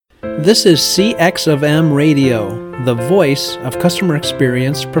This is CX of M Radio, the voice of customer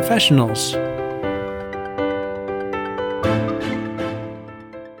experience professionals.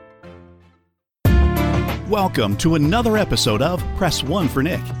 Welcome to another episode of Press 1 for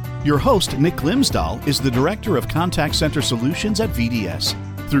Nick. Your host, Nick Glimsdahl, is the Director of Contact Center Solutions at VDS.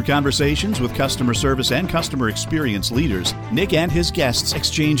 Through conversations with customer service and customer experience leaders, Nick and his guests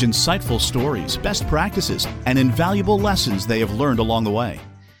exchange insightful stories, best practices, and invaluable lessons they have learned along the way.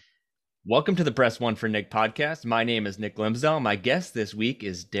 Welcome to the Press 1 for Nick podcast. My name is Nick Glimsdahl. My guest this week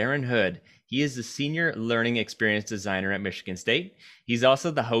is Darren Hood. He is the Senior Learning Experience Designer at Michigan State. He's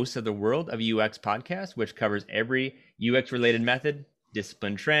also the host of the World of UX podcast, which covers every UX-related method,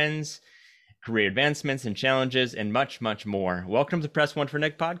 discipline trends, career advancements and challenges, and much, much more. Welcome to the Press 1 for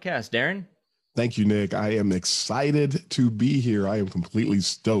Nick podcast, Darren. Thank you, Nick. I am excited to be here. I am completely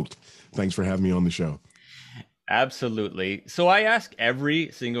stoked. Thanks for having me on the show. Absolutely. So I ask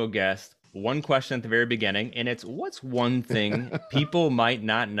every single guest one question at the very beginning, and it's, what's one thing people might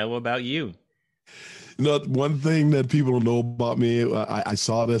not know about you? You know, one thing that people don't know about me, I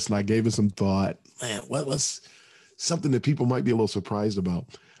saw this and I gave it some thought. Man, what was something that people might be a little surprised about?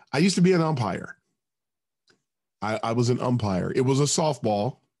 I used to be an umpire. I was an umpire. It was a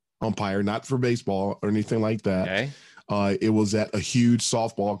softball umpire, not for baseball or anything like that. Okay. It was at a huge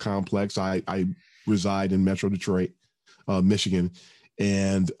softball complex. I reside in Metro Detroit, Michigan.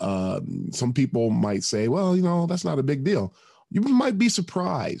 And some people might say, well, you know, that's not a big deal. You might be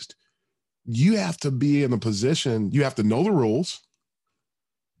surprised. You have to be in a position, you have to know the rules.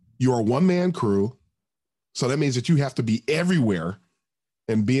 You're a one-man crew. So that means that you have to be everywhere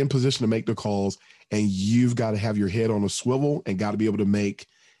and be in position to make the calls. And you've got to have your head on a swivel and got to be able to make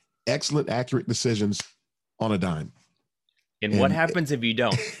excellent, accurate decisions on a dime. And what happens if you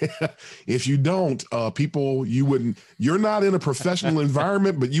don't? If you don't, you're not in a professional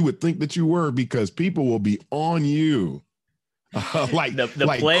environment, but you would think that you were, because people will be on you. Like the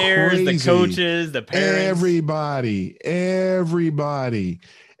like players, crazy. The coaches, the parents. Everybody.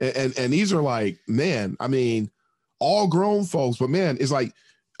 And these are like, man, I mean, all grown folks, but man, it's like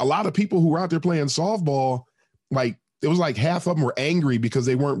a lot of people who were out there playing softball, like it was like half of them were angry because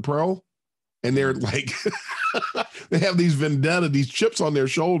they weren't pro. And they're like, they have these vendetta, these chips on their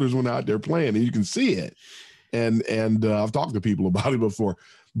shoulders when they're out there playing, and you can see it. And I've talked to people about it before,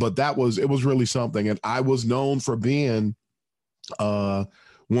 but it was really something. And I was known for being one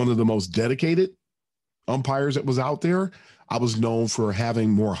of the most dedicated umpires that was out there. I was known for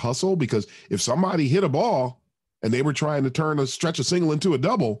having more hustle, because if somebody hit a ball and they were trying to stretch a single into a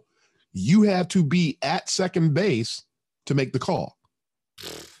double, you had to be at second base to make the call.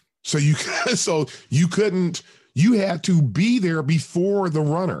 So you had to be there before the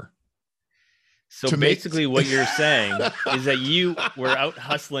runner. So basically what you're saying is that you were out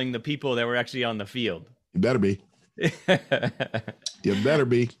hustling the people that were actually on the field. You better be. You better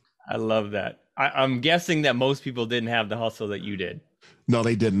be. I love that. I'm guessing that most people didn't have the hustle that you did. No,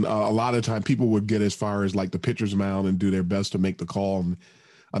 they didn't. A lot of time people would get as far as like the pitcher's mound and do their best to make the call. And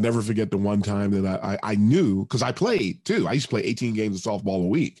I'll never forget the one time that I knew, because I played too. I used to play 18 games of softball a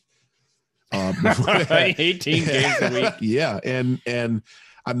week. 18 games a week. Yeah. And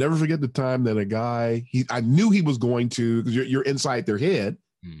I never forget the time that a guy, I knew he was going to, because you're inside their head,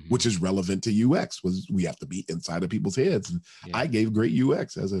 which is relevant to UX, was we have to be inside of people's heads. And yeah. I gave great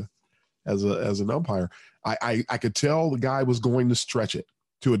UX as an umpire. I could tell the guy was going to stretch it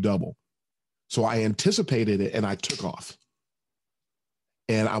to a double. So I anticipated it and I took off.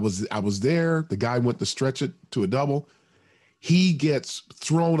 And I was there. The guy went to stretch it to a double. He gets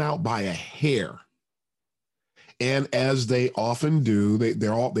thrown out by a hair. And as they often do, they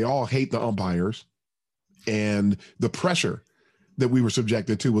all hate the umpires. And the pressure that we were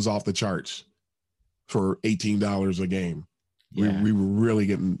subjected to was off the charts for $18 a game. Yeah. We were really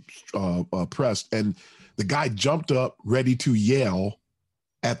getting pressed. And the guy jumped up ready to yell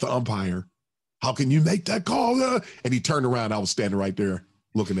at the umpire, "How can you make that call?" And he turned around. I was standing right there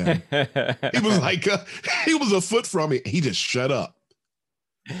looking at him. He was like, he was a foot from me. He just shut up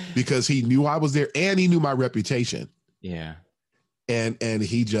because he knew I was there and he knew my reputation. Yeah. And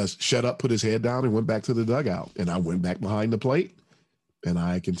he just shut up, put his head down, and went back to the dugout. And I went back behind the plate and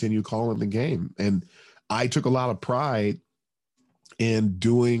I continued calling the game. And I took a lot of pride in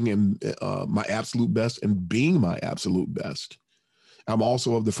doing my absolute best and being my absolute best. I'm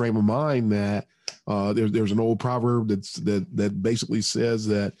also of the frame of mind that there's an old proverb that basically says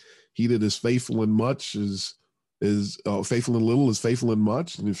that he that is faithful in much is faithful in little is faithful in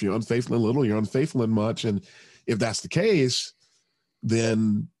much. And if you're unfaithful in little, you're unfaithful in much. And if that's the case,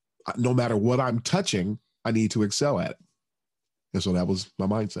 then no matter what I'm touching, I need to excel at it. And so that was my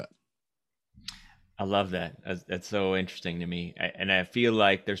mindset. I love that. That's so interesting to me. And I feel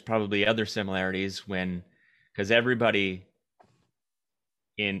like there's probably other similarities because everybody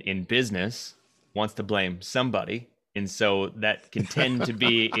in business wants to blame somebody. And so that can tend to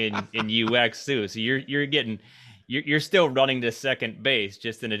be in UX too. So you're still running to second base,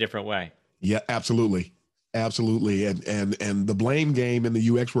 just in a different way. Yeah, absolutely. Absolutely. And the blame game in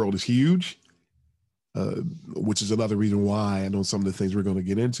the UX world is huge, which is another reason why I know some of the things we're going to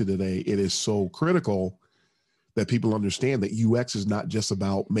get into today. It is so critical that people understand that UX is not just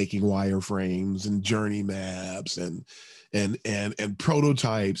about making wireframes and journey maps and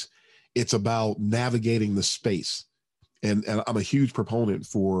prototypes. It's about navigating the space. And I'm a huge proponent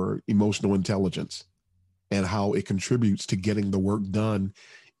for emotional intelligence and how it contributes to getting the work done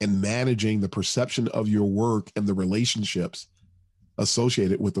and managing the perception of your work and the relationships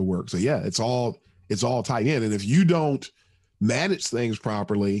associated with the work. So yeah, it's all tied in. And if you don't manage things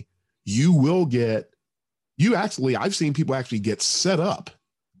properly, I've seen people actually get set up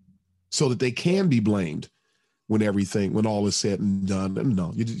so that they can be blamed when all is said and done. And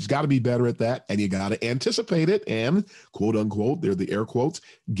no, you just got to be better at that, and you got to anticipate it and, quote unquote, they're the air quotes,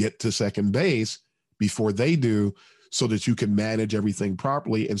 get to second base before they do, so that you can manage everything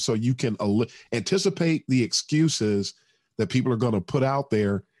properly. And so you can anticipate the excuses that people are going to put out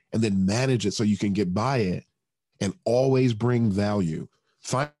there and then manage it so you can get by it and always bring value.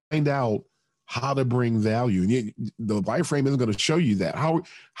 Find out how to bring value. And the wireframe isn't going to show you that. How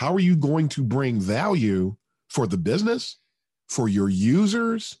are you going to bring value for the business, for your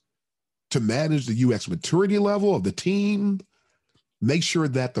users, to manage the UX maturity level of the team? Make sure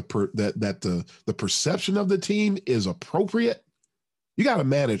that the perception of the team is appropriate. You got to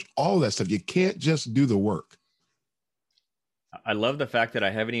manage all that stuff. You can't just do the work. I love the fact that I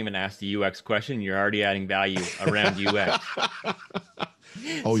haven't even asked the UX question. You're already adding value around UX.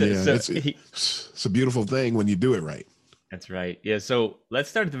 It's a beautiful thing when you do it right. That's right. Yeah. So let's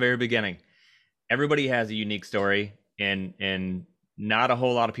start at the very beginning. Everybody has a unique story, and not a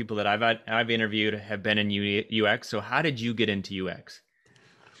whole lot of people that I've interviewed have been in UX. So how did you get into UX?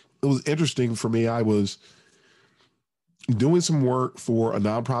 It was interesting for me. I was doing some work for a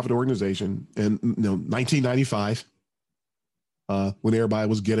nonprofit organization in 1995, when everybody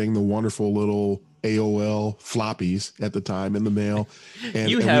was getting the wonderful little AOL floppies at the time in the mail. And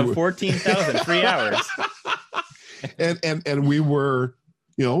you have 14,000 free hours. and we were,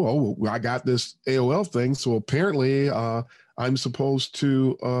 I got this AOL thing. So apparently I'm supposed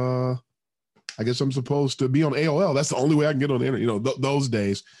to, I guess I'm supposed to be on AOL. That's the only way I can get on the internet, those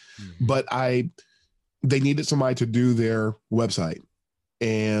days. Mm-hmm. But they needed somebody to do their website.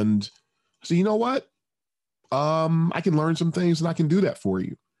 And so, you know what? I can learn some things and I can do that for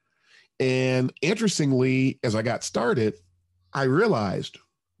you. And interestingly, as I got started, I realized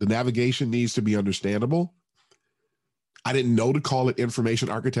the navigation needs to be understandable. I didn't know to call it information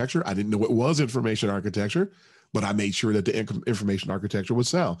architecture. I didn't know it was information architecture, but I made sure that the information architecture was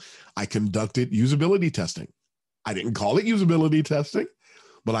sound. I conducted usability testing. I didn't call it usability testing,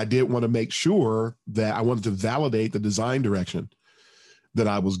 but I did want to make sure that I wanted to validate the design direction that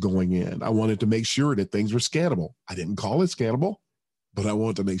I was going in. I wanted to make sure that things were scannable. I didn't call it scannable, but I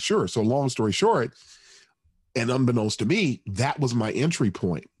wanted to make sure. So long story short, and unbeknownst to me, that was my entry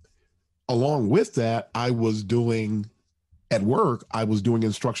point. Along with that, I was doing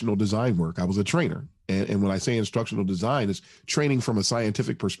instructional design work. I was a trainer. And when I say instructional design, it's training from a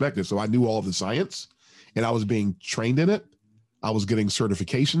scientific perspective. So I knew all the science and I was being trained in it. I was getting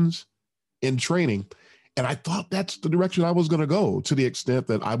certifications in training. And I thought that's the direction I was going to go, to the extent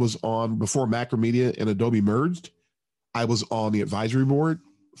that I was on, before Macromedia and Adobe merged, I was on the advisory board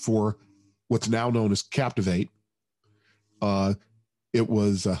for what's now known as Captivate. It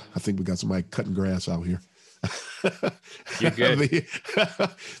was, I think we got somebody cutting grass out here. You're good.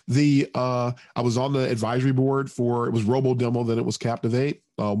 I was on the advisory board for, it was RoboDemo, then it was Captivate.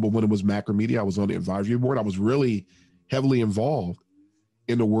 But when it was Macromedia, I was on the advisory board. I was really heavily involved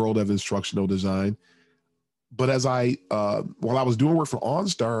in the world of instructional design. But as while I was doing work for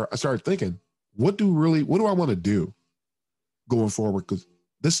OnStar, I started thinking, what do I want to do going forward? Because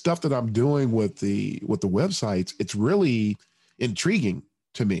this stuff that I'm doing with the websites, it's really intriguing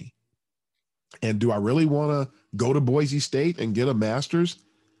to me. And do I really want to go to Boise State and get a master's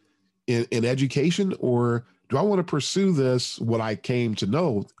in education, or do I want to pursue this, what I came to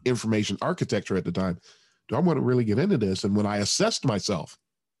know, information architecture at the time? Do I want to really get into this? And when I assessed myself,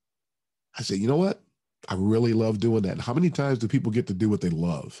 I said, you know what? I really love doing that. How many times do people get to do what they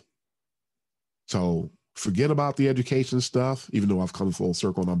love? So forget about the education stuff, even though I've come full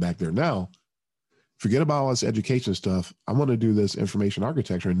circle and I'm back there now. forget about all this education stuff. I want to do this information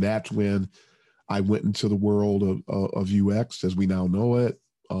architecture. And that's when I went into the world of UX as we now know it,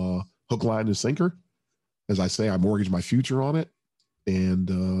 hook, line, and sinker. As I say, I mortgaged my future on it. And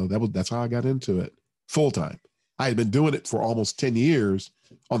that's how I got into it full time. I had been doing it for almost 10 years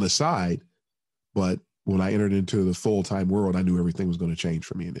on the side, but when I entered into the full-time world, I knew everything was going to change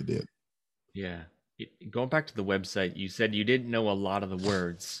for me, and it did. Yeah. Going back to the website, you said you didn't know a lot of the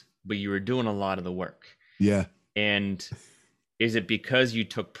words, but you were doing a lot of the work. Yeah. And is it because you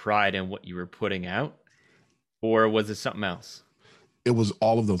took pride in what you were putting out, or was it something else? It was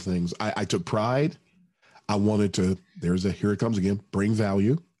all of those things. I took pride. I wanted to, here it comes again, bring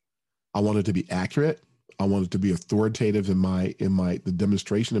value. I wanted to be accurate. I wanted to be authoritative in the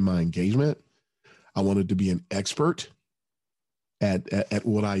demonstration in my engagement. I wanted to be an expert at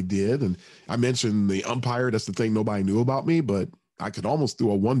what I did. And I mentioned the umpire. That's the thing nobody knew about me, but I could almost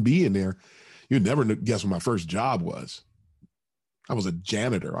throw a 1B in there. You'd never guess what my first job was. I was a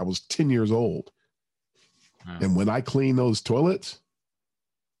janitor. I was 10 years old. Wow. And when I cleaned those toilets,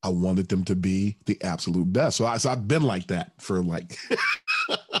 I wanted them to be the absolute best. So I've been like that for like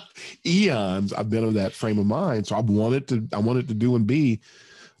eons. I've been of that frame of mind. So I wanted to do and be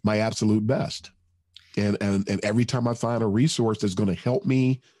my absolute best. And every time I find a resource that's going to help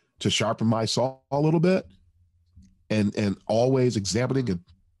me to sharpen my saw a little bit, and always examining and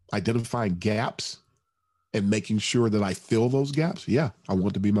identifying gaps and making sure that I fill those gaps. Yeah, I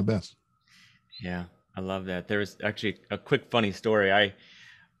want to be my best. Yeah, I love that. There's actually a quick funny story. I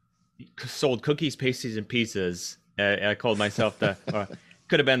sold cookies, pastries, and pizzas. I called myself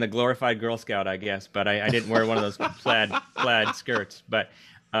could have been the glorified Girl Scout, I guess, but I didn't wear one of those plaid skirts. But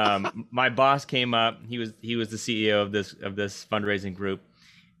my boss came up. He was the CEO of this fundraising group,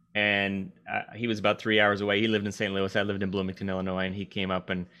 and he was about 3 hours away. He lived in St. Louis. I lived in Bloomington, Illinois, and he came up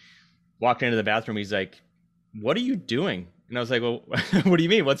and walked into the bathroom. He's like, "What are you doing?" And I was like, "Well, what do you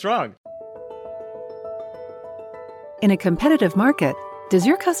mean? What's wrong?" In a competitive market, does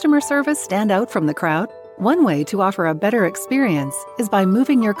your customer service stand out from the crowd? One way to offer a better experience is by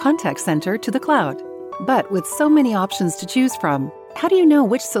moving your contact center to the cloud. But with so many options to choose from, how do you know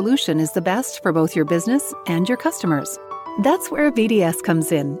which solution is the best for both your business and your customers? That's where VDS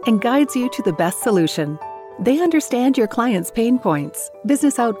comes in and guides you to the best solution. They understand your clients' pain points,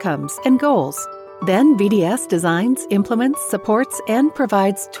 business outcomes, and goals. Then VDS designs, implements, supports, and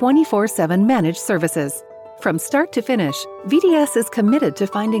provides 24/7 managed services. From start to finish, VDS is committed to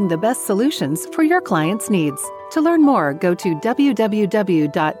finding the best solutions for your clients' needs. To learn more, go to www.govds.com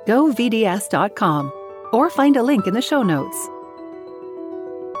or find a link in the show notes.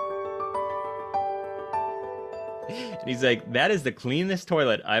 He's like, "That is the cleanest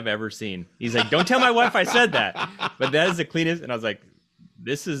toilet I've ever seen." He's like, "Don't tell my wife I said that, but that is the cleanest." And I was like,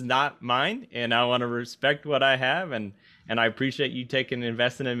 "This is not mine, and I want to respect what I have, and I appreciate you taking and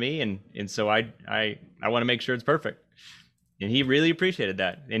investing in me, and so I want to make sure it's perfect." And he really appreciated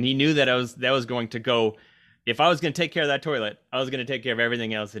that, and he knew that that was going to go. If I was going to take care of that toilet, I was going to take care of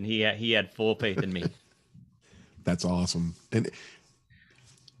everything else, and he had full faith in me. That's awesome, and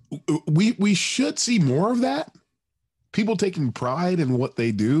we should see more of that. People taking pride in what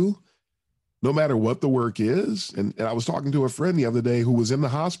they do, no matter what the work is. And I was talking to a friend the other day who was in the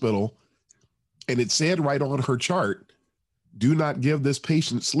hospital, and it said right on her chart, "Do not give this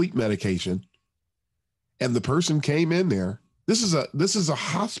patient sleep medication." And the person came in there. This is a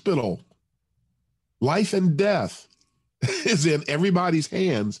hospital. Life and death is in everybody's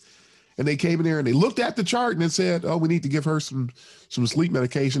hands. And they came in there and they looked at the chart and it said, "Oh, we need to give her some sleep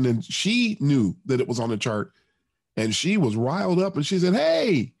medication." And she knew that it was on the chart. And she was riled up and she said,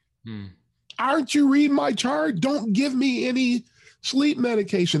 "Hey, aren't you reading my chart? Don't give me any sleep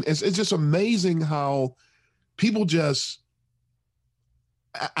medication." It's just amazing how people just,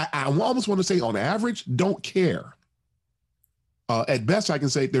 I almost want to say on average, don't care. At best, I can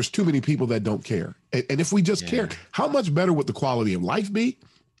say there's too many people that don't care. And if we just cared, how much better would the quality of life be?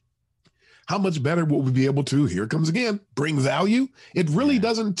 How much better would we be able to, here it comes again, bring value? It really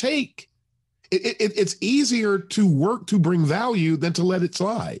doesn't take. It's easier to work to bring value than to let it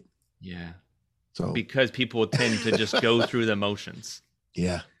slide. Yeah. So because people tend to just go through the motions.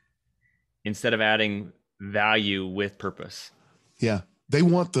 Yeah. Instead of adding value with purpose. Yeah. They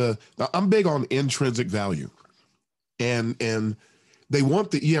want I'm big on intrinsic value. And they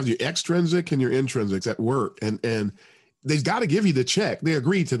want you have your extrinsic and your intrinsics at work. And they've got to give you the check. They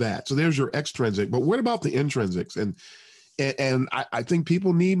agree to that. So there's your extrinsic. But what about the intrinsics? And I think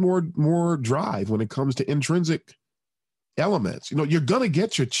people need more drive when it comes to intrinsic elements. You're going to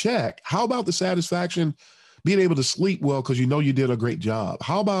get your check. How about the satisfaction, being able to sleep well because you know you did a great job?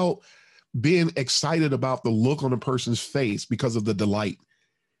 How about being excited about the look on a person's face because of the delight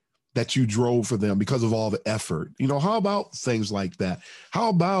that you drove for them, because of all the effort. How about things like that? How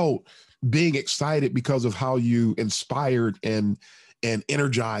about being excited because of how you inspired and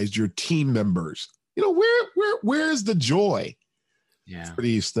energized your team members? Where is the joy for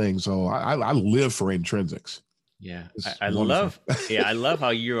these things? So I live for intrinsics. Yeah, I love how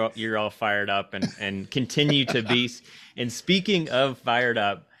you're all fired up and continue to be. And speaking of fired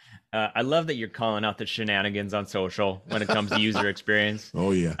up, I love that you're calling out the shenanigans on social when it comes to user experience.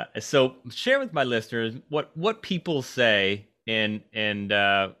 Oh yeah. So share with my listeners what people say and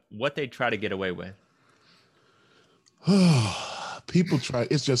what they try to get away with. People try.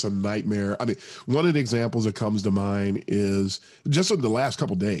 It's just a nightmare. I mean, one of the examples that comes to mind is just in the last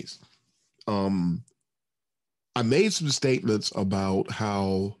couple of days. I made some statements about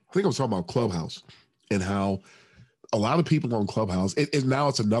how, I think I was talking about Clubhouse, and how a lot of people on Clubhouse, now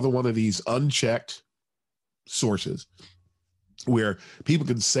it's another one of these unchecked sources where people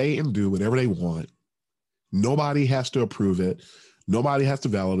can say and do whatever they want. Nobody has to approve it. Nobody has to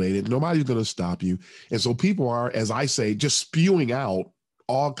validate it. Nobody's going to stop you. And so people are, as I say, just spewing out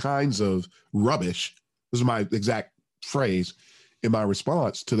all kinds of rubbish. This is my exact phrase in my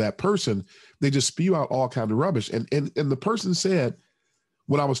response to that person. They just spew out all kinds of rubbish. And the person said,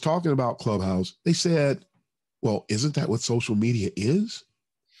 when I was talking about Clubhouse, they said, well, isn't that what social media is?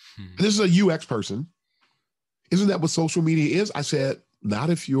 This is a UX person. Isn't that what social media is? I said, not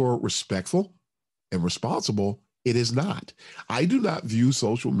if you're respectful and responsible. It is not. I do not view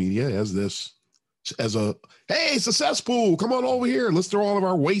social media as a, hey, it's a cesspool. Come on over here. Let's throw all of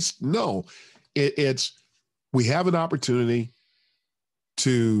our waste. No, it's, we have an opportunity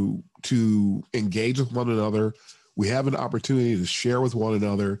to engage with one another. We have an opportunity to share with one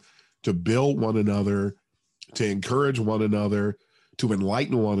another, to build one another, to encourage one another, to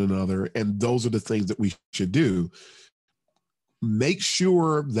enlighten one another. And those are the things that we should do. Make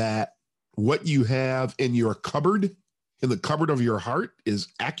sure that what you have in your cupboard, in the cupboard of your heart, is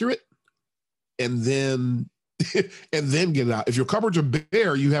accurate, and then get it out. If your cupboards are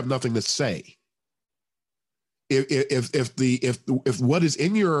bare, you have nothing to say. If what is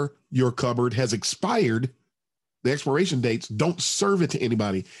in your cupboard has expired, the expiration dates, don't serve it to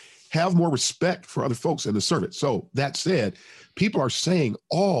anybody. Have more respect for other folks and to serve it. So that said, people are saying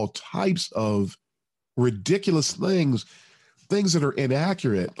all types of ridiculous things that are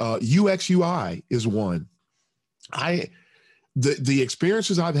inaccurate. UX UI is one. The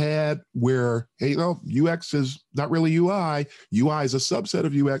experiences I've had where, hey, UX is not really UI. UI is a subset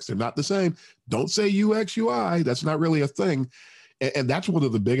of UX. They're not the same. Don't say UX UI. That's not really a thing. And that's one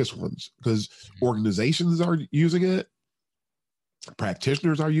of the biggest ones, because organizations are using it.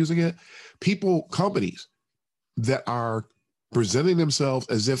 Practitioners are using it. Companies that are presenting themselves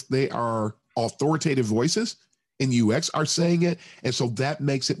as if they are authoritative voices in UX are saying it. And so that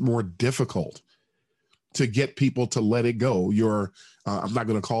makes it more difficult to get people to let it go. I'm not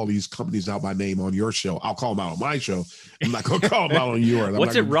going to call these companies out by name on your show. I'll call them out on my show. I'm not going to call them out on yours.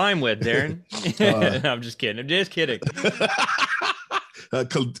 What's it rhyme with, Darren? I'm just kidding.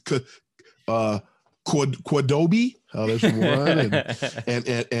 Quadobe, there's one,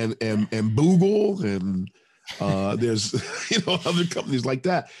 and Google, and there's other companies like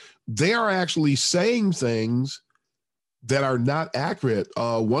that. They are actually saying things that are not accurate.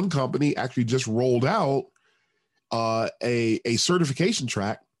 One company actually just rolled out a certification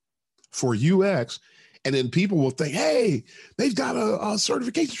track for UX, and then people will think, hey, they've got a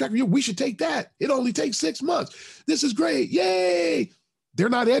certification track. We should take that. It only takes 6 months. This is great. Yay. They're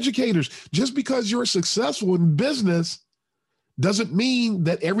not educators. Just because you're successful in business doesn't mean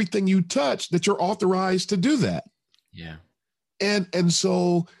that everything you touch, that you're authorized to do that. Yeah. And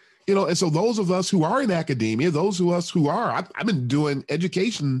so, and so those of us who are in academia, those of us who are, I've been doing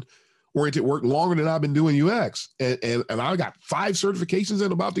education-oriented work longer than I've been doing UX. And I got 5 certifications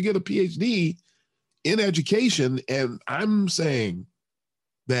and about to get a PhD in education. And I'm saying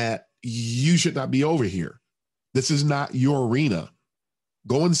that you should not be over here. This is not your arena.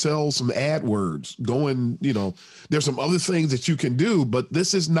 Go and sell some AdWords. Go and, there's some other things that you can do, but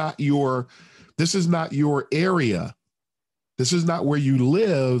this is not your area. This is not where you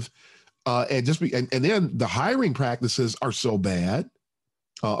live. And then the hiring practices are so bad.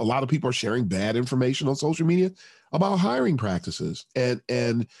 A lot of people are sharing bad information on social media about hiring practices, and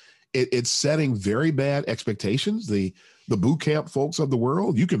it's setting very bad expectations. The boot camp folks of the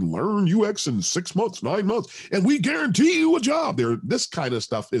world, you can learn UX in 6 months, 9 months, and we guarantee you a job. This kind of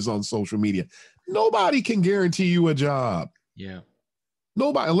stuff is on social media. Nobody can guarantee you a job. Yeah.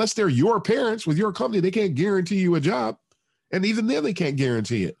 Nobody, unless they're your parents with your company, they can't guarantee you a job. And even then they can't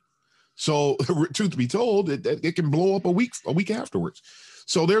guarantee it. So truth be told, it can blow up a week afterwards.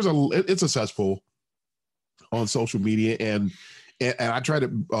 So it's a cesspool on social media, and I try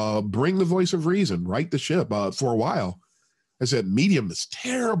to bring the voice of reason, right the ship. For a while, I said Medium is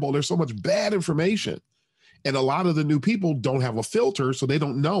terrible. There's so much bad information, and a lot of the new people don't have a filter, so they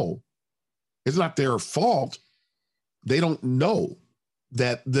don't know. It's not their fault. They don't know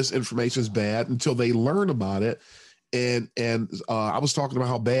that this information is bad until they learn about it. And I was talking about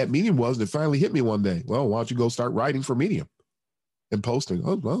how bad Medium was, and it finally hit me one day. Well, why don't you go start writing for Medium and posting?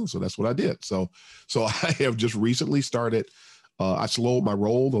 Oh, well, so that's what I did. So I have just recently started. I slowed my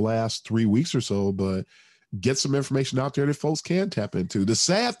roll the last 3 weeks or so, but get some information out there that folks can tap into. The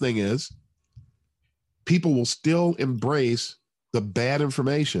sad thing is, people will still embrace the bad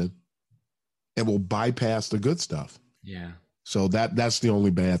information and will bypass the good stuff. Yeah. So that's the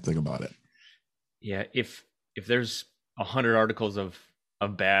only bad thing about it. Yeah. If there's 100 articles of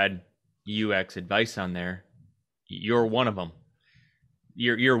bad UX advice on there, you're one of them.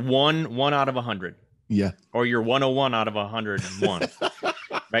 You're one out of 100. Yeah. Or you're 101 out of 101.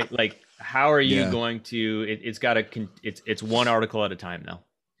 Right? Like, how are you going to? It's one article at a time now,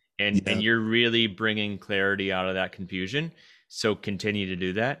 and you're really bringing clarity out of that confusion. So continue to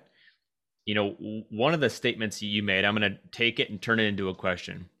do that. You know, one of the statements you made, I'm going to take it and turn it into a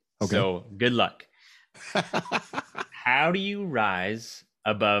question. Okay. So good luck. How do you rise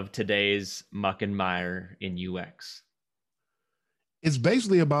above today's muck and mire in UX? It's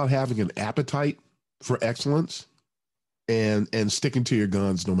basically about having an appetite for excellence and sticking to your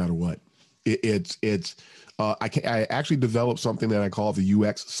guns no matter what. I actually developed something that I call the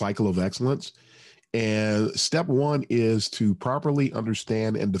UX cycle of excellence. And step one is to properly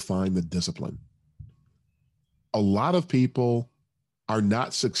understand and define the discipline. A lot of people are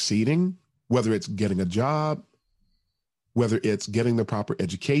not succeeding, whether it's getting a job, whether it's getting the proper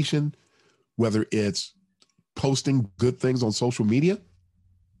education, whether it's posting good things on social media.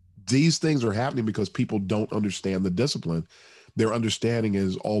 These things are happening because people don't understand the discipline. Their understanding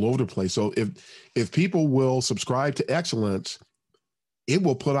is all over the place. So if people will subscribe to excellence, it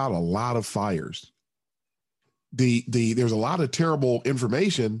will put out a lot of fires. There's a lot of terrible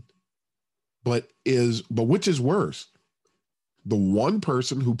information, but which is worse? The one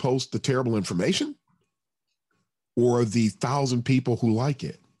person who posts the terrible information or the 1,000 people who like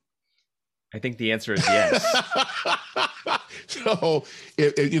it? I think the answer is yes. So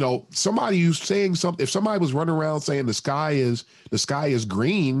if somebody who's saying something, if somebody was running around saying the sky is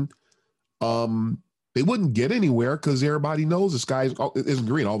green, they wouldn't get anywhere because everybody knows the sky isn't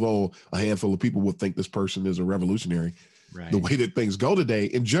green. Although a handful of people would think this person is a revolutionary. Right. The way that things go today,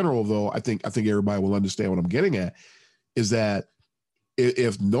 in general, though, I think everybody will understand what I'm getting at is that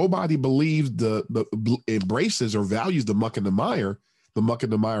if nobody believes embraces or values the muck and the mire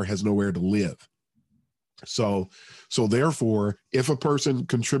has nowhere to live. So therefore, if a person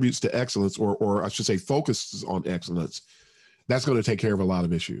contributes to excellence, or I should say focuses on excellence, that's going to take care of a lot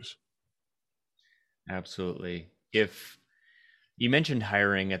of issues. Absolutely. If you mentioned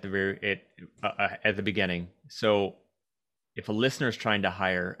hiring at the beginning, so if a listener is trying to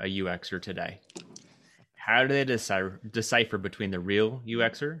hire a UXer today, how do they decipher between the real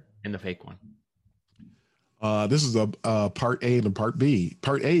UXer and the fake one? This is a part A and a part B.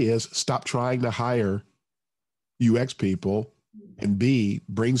 Part A is stop trying to hire UX people, and B,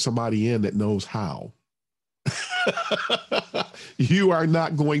 bring somebody in that knows how. You are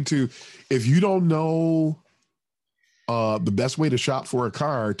not going to, if you don't know the best way to shop for a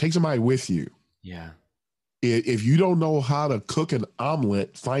car, take somebody with you. Yeah. If you don't know how to cook an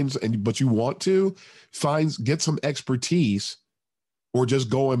omelet, but you want to, get some expertise, or just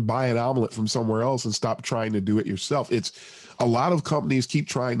go and buy an omelet from somewhere else and stop trying to do it yourself. It's a lot of companies keep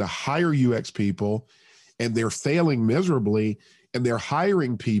trying to hire UX people and they're failing miserably, and they're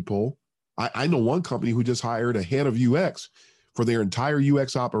hiring people. I know one company who just hired a head of UX for their entire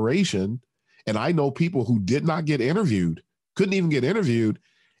UX operation. And I know people who did not get interviewed, couldn't even get interviewed.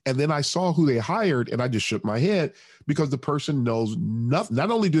 And then I saw who they hired and I just shook my head because the person knows nothing. Not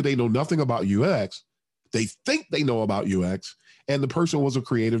only do they know nothing about UX, they think they know about UX. And the person was a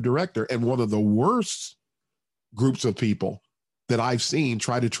creative director. And one of the worst groups of people that I've seen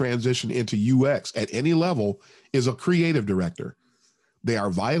try to transition into UX at any level is a creative director. They are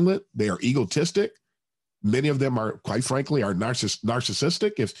violent. They are egotistic. Many of them are, quite frankly, are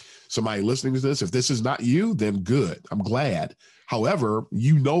narcissistic. If somebody listening to this, if this is not you, then good. I'm glad. However,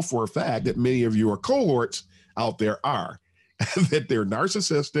 you know for a fact that many of your cohorts out there are, that they're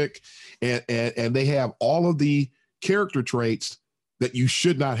narcissistic and they have all of the character traits that you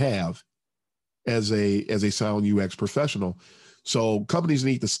should not have as a sound UX professional. So companies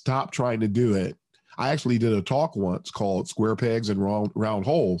need to stop trying to do it. I actually did a talk once called Square Pegs and Round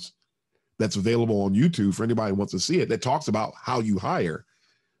Holes that's available on YouTube for anybody who wants to see it, that talks about how you hire.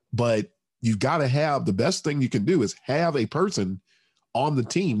 But you've got to have, the best thing you can do is have a person on the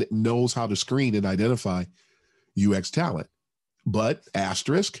team that knows how to screen and identify UX talent. But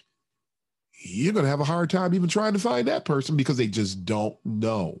asterisk, you're going to have a hard time even trying to find that person because they just don't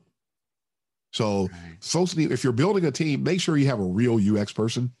know. So folks need, if you're building a team, make sure you have a real UX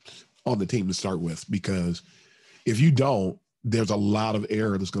person on the team to start with, because if you don't, there's a lot of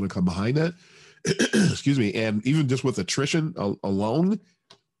error that's going to come behind that. Excuse me. And even just with attrition alone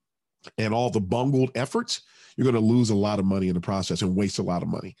and all the bungled efforts, you're going to lose a lot of money in the process and waste a lot of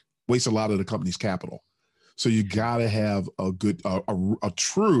money, waste a lot of the company's capital. So you got to have a good, a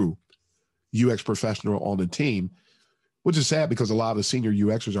true UX professional on the team, which is sad because a lot of the senior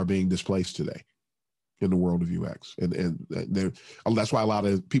UXers are being displaced today in the world of UX. And that's why a lot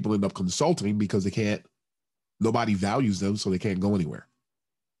of people end up consulting, because nobody values them, so they can't go anywhere.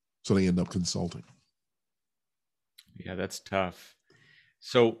 So they end up consulting. Yeah, that's tough.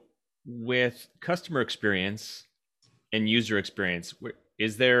 So with customer experience and user experience,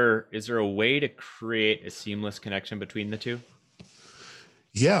 is there a way to create a seamless connection between the two?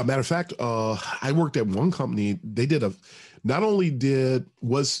 Yeah, matter of fact, I worked at one company. They did not only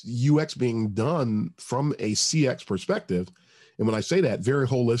was UX being done from a CX perspective, and when I say that, very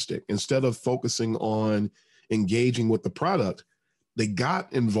holistic. Instead of focusing on engaging with the product, they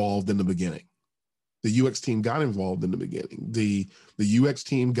got involved in the beginning. The UX team got involved in the beginning. The UX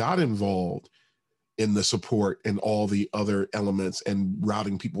team got involved in the support and all the other elements and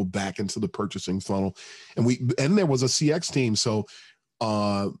routing people back into the purchasing funnel. And there was a CX team. So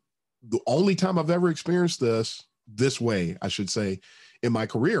the only time I've ever experienced this way, I should say, in my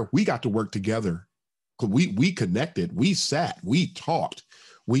career, we got to work together. We connected, we sat, we talked,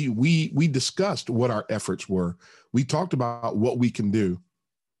 we discussed what our efforts were. We talked about what we can do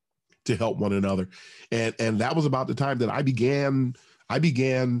to help one another. And that was about the time that I began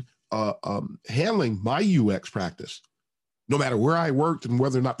handling my UX practice. No matter where I worked and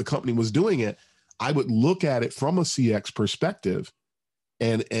whether or not the company was doing it, I would look at it from a CX perspective.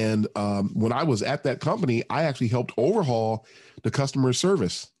 And when I was at that company, I actually helped overhaul the customer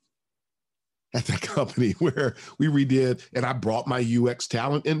service at that company, where we redid, and I brought my UX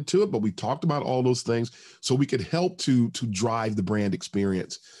talent into it, but we talked about all those things so we could help to drive the brand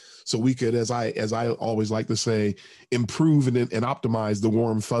experience. So we could, as I always like to say, improve and optimize the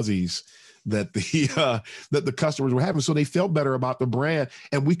warm fuzzies that the customers were having, so they felt better about the brand.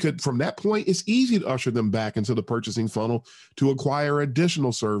 And we could, from that point, it's easy to usher them back into the purchasing funnel to acquire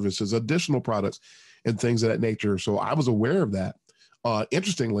additional services, additional products, and things of that nature. So I was aware of that.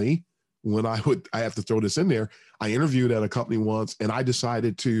 Interestingly, when I have to throw this in there, I interviewed at a company once, and I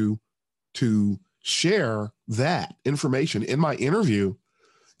decided to share that information in my interview,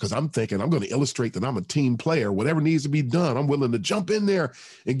 because I'm thinking I'm going to illustrate that I'm a team player. Whatever needs to be done, I'm willing to jump in there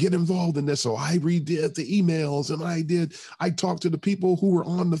and get involved in this. So I redid the emails, and I talked to the people who were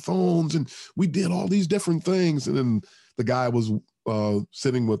on the phones, and we did all these different things. And then the guy was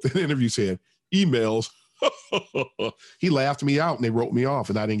sitting with the interview said, "Emails." He laughed me out and they wrote me off,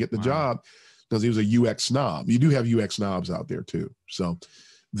 and I didn't get the job because he was a UX snob. You do have UX snobs out there too. So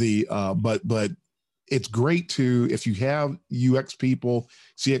but it's great to, if you have UX people,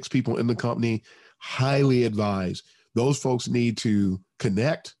 CX people in the company, highly advise. Those folks need to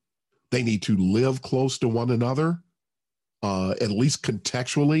connect. They need to live close to one another, at least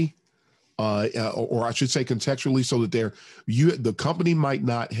contextually, or I should say contextually, so that the company might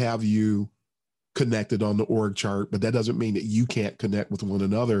not have you connected on the org chart, but that doesn't mean that you can't connect with one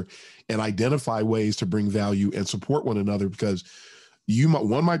another and identify ways to bring value and support one another, because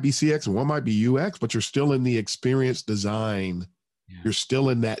one might be CX and one might be UX, but you're still in the experience design. Yeah. You're still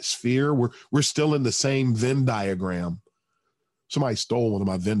in that sphere. We're still in the same Venn diagram. Somebody stole one of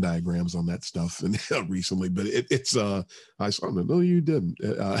my Venn diagrams on that stuff recently, but it's I saw them. No, you didn't.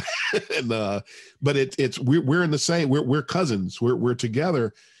 But we're in the same. We're cousins. We're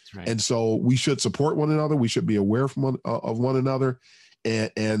together. Right. And so we should support one another. We should be aware of one another,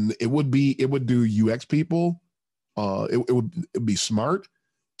 and it would do UX people. It would be smart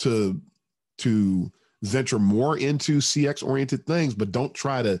to venture more into CX oriented things, but don't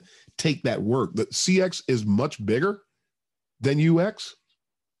try to take that work. The CX is much bigger than UX,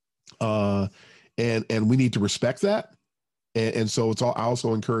 and we need to respect that. And so I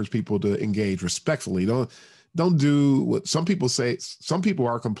also encourage people to engage respectfully. Don't do what some people say. Some people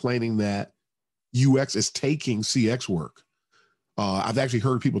are complaining that UX is taking CX work. I've actually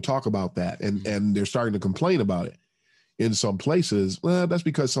heard people talk about that, and they're starting to complain about it. in some places, well, that's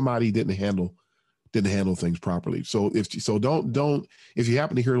because somebody didn't handle things properly. So if you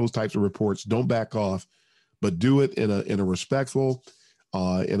happen to hear those types of reports, don't back off, but do it in a respectful,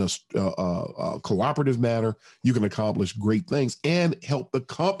 in a cooperative manner. You can accomplish great things and help the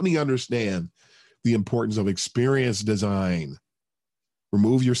company understand the importance of experience design.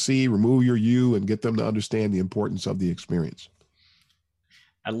 Remove your C, remove your U, and get them to understand the importance of the experience.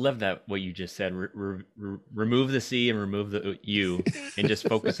 I love that what you just said. Remove the C and remove the U, and just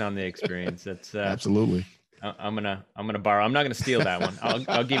focus on the experience. That's absolutely. I'm gonna borrow. I'm not gonna steal that one.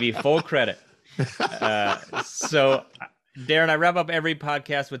 I'll give you full credit. So, Darren, I wrap up every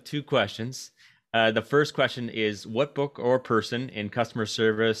podcast with 2 questions. The first question is, what book or person in customer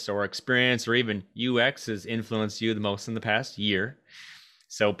service or experience or even UX has influenced you the most in the past year?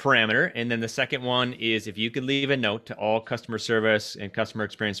 So parameter. And then the second one is, if you could leave a note to all customer service and customer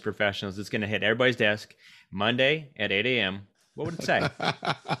experience professionals, it's going to hit everybody's desk Monday at 8 a.m. What would it say?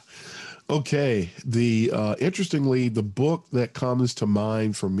 Okay. Interestingly, the book that comes to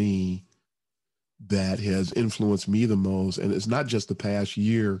mind for me that has influenced me the most, and it's not just the past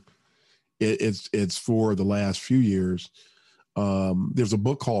year, it's for the last few years. There's a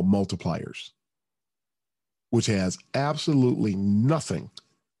book called Multipliers, which has absolutely nothing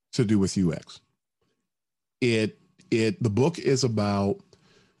to do with UX. The book is about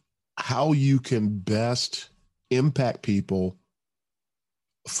how you can best impact people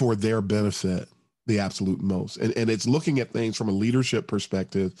for their benefit the absolute most. And it's looking at things from a leadership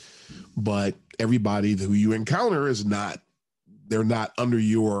perspective, but everybody who you encounter they're not under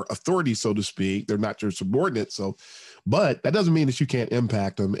your authority, so to speak. They're not your subordinates. But that doesn't mean that you can't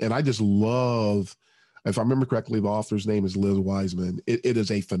impact them. And I just love, if I remember correctly, the author's name is Liz Wiseman. It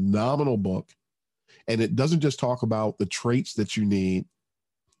is a phenomenal book. And it doesn't just talk about the traits that you need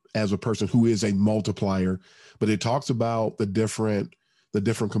as a person who is a multiplier, but it talks about the different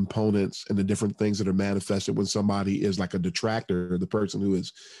components and the different things that are manifested when somebody is like a detractor, the person who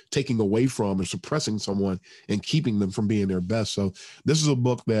is taking away from or suppressing someone and keeping them from being their best. So this is a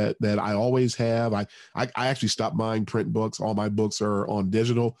book that I always have. I actually stopped buying print books. All my books are on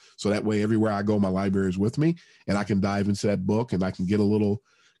digital. So that way, everywhere I go, my library is with me and I can dive into that book and I can get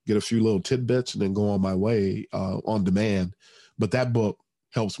a few little tidbits and then go on my way on demand. But that book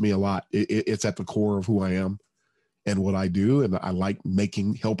helps me a lot. It's at the core of who I am and what I do. And I like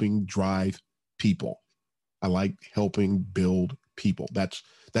helping drive people. I like helping build people. That's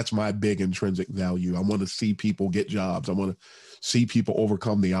my big intrinsic value. I want to see people get jobs. I want to see people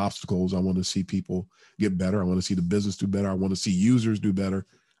overcome the obstacles. I want to see people get better. I want to see the business do better. I want to see users do better.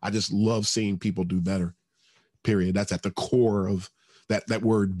 I just love seeing people do better, period. That's at the core of that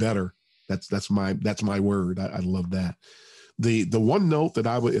word better. That's my word. I love that. The one note that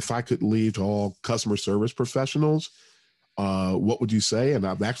if I could leave to all customer service professionals, what would you say? And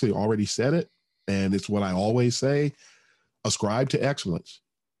I've actually already said it, and it's what I always say: ascribe to excellence.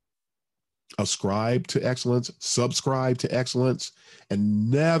 Ascribe to excellence, subscribe to excellence, and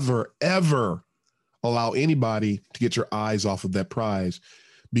never, ever allow anybody to get your eyes off of that prize.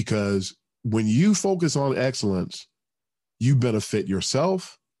 Because when you focus on excellence, you benefit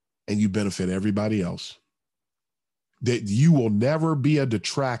yourself and you benefit everybody else. That you will never be a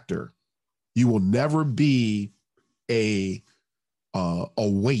detractor. You will never be a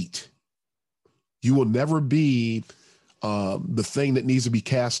weight. You will never be the thing that needs to be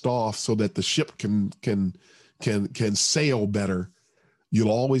cast off so that the ship can sail better.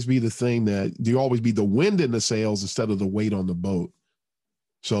 You'll always be the thing you always be the wind in the sails instead of the weight on the boat.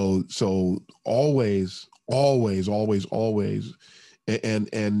 So always,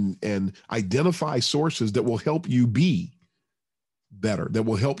 and identify sources that will help you be better, that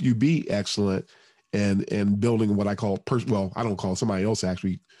will help you be excellent, and building what I call I don't call it, somebody else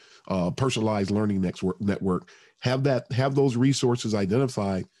actually, personalized learning network. Have those resources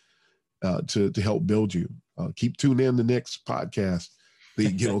identified to help build you. Keep tuning in the next podcast.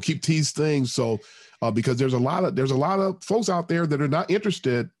 Keep these things. So because there's a lot of folks out there that are not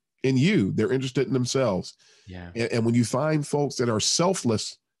interested in you. They're interested in themselves. Yeah. And when you find folks that are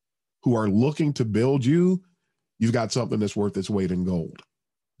selfless, who are looking to build you, you've got something that's worth its weight in gold.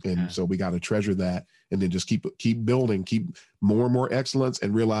 And so we got to treasure that, and then just keep building, keep more and more excellence,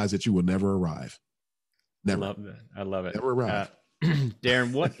 and realize that you will never arrive. Never. I love it. Never arrive.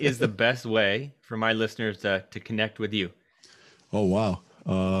 Darren, what is the best way for my listeners to connect with you? Oh,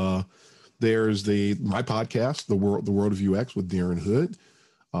 wow. There's my podcast, The World of UX with Darren Hood,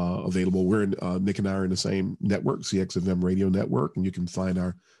 available. Nick and I are in the same network, CXFM Radio Network, and you can find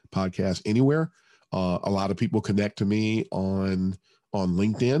our podcast anywhere. A lot of people connect to me on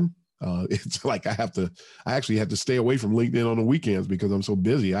LinkedIn. It's like I actually have to stay away from LinkedIn on the weekends because I'm so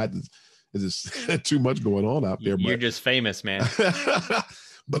busy. It's just too much going on out there. You're just famous, man.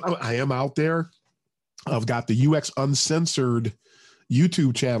 But I am out there. I've got the UX Uncensored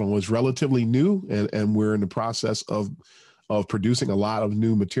YouTube channel. Is relatively new, and we're in the process of producing a lot of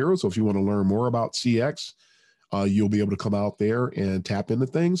new material. So if you want to learn more about CX, you'll be able to come out there and tap into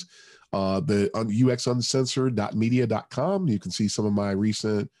things. The uxuncensored.media.com. You can see some of my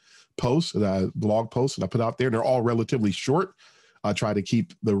recent posts, blog posts that I put out there. They're all relatively short. I try to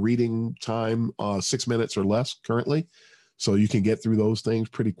keep the reading time 6 minutes or less currently, so you can get through those things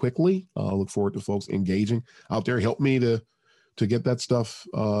pretty quickly. Look forward to folks engaging out there. Help me to get that stuff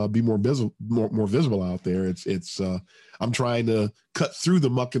be more visible out there. It's I'm trying to cut through the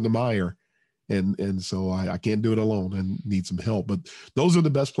muck and the mire, and so I can't do it alone and need some help. But those are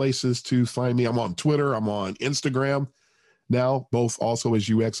the best places to find me. I'm on Twitter. I'm on Instagram now, both also as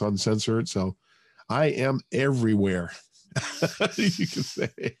UX Uncensored. So I am everywhere. You can say.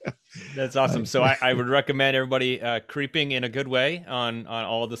 That's awesome. So I would recommend everybody creeping in a good way on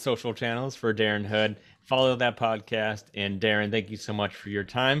all the social channels for Darren Hood. Follow that podcast. And Darren, thank you so much for your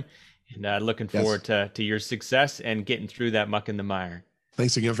time. And looking forward to your success and getting through that muck in the mire.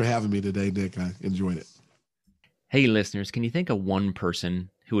 Thanks again for having me today, Nick. I enjoyed it. Hey, listeners, can you think of one person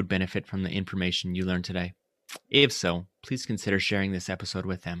who would benefit from the information you learned today? If so, please consider sharing this episode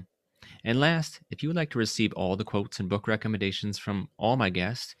with them. And last, if you would like to receive all the quotes and book recommendations from all my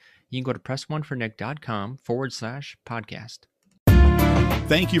guests, you can go to pressonefornick.com/podcast.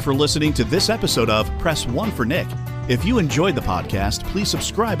 Thank you for listening to this episode of Press One for Nick. If you enjoyed the podcast, please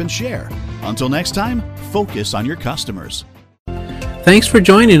subscribe and share. Until next time, focus on your customers. Thanks for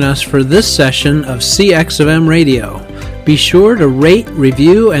joining us for this session of CX of M Radio. Be sure to rate,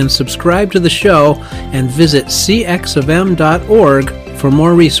 review, and subscribe to the show, and visit cxofm.org for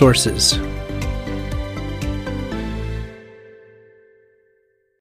more resources.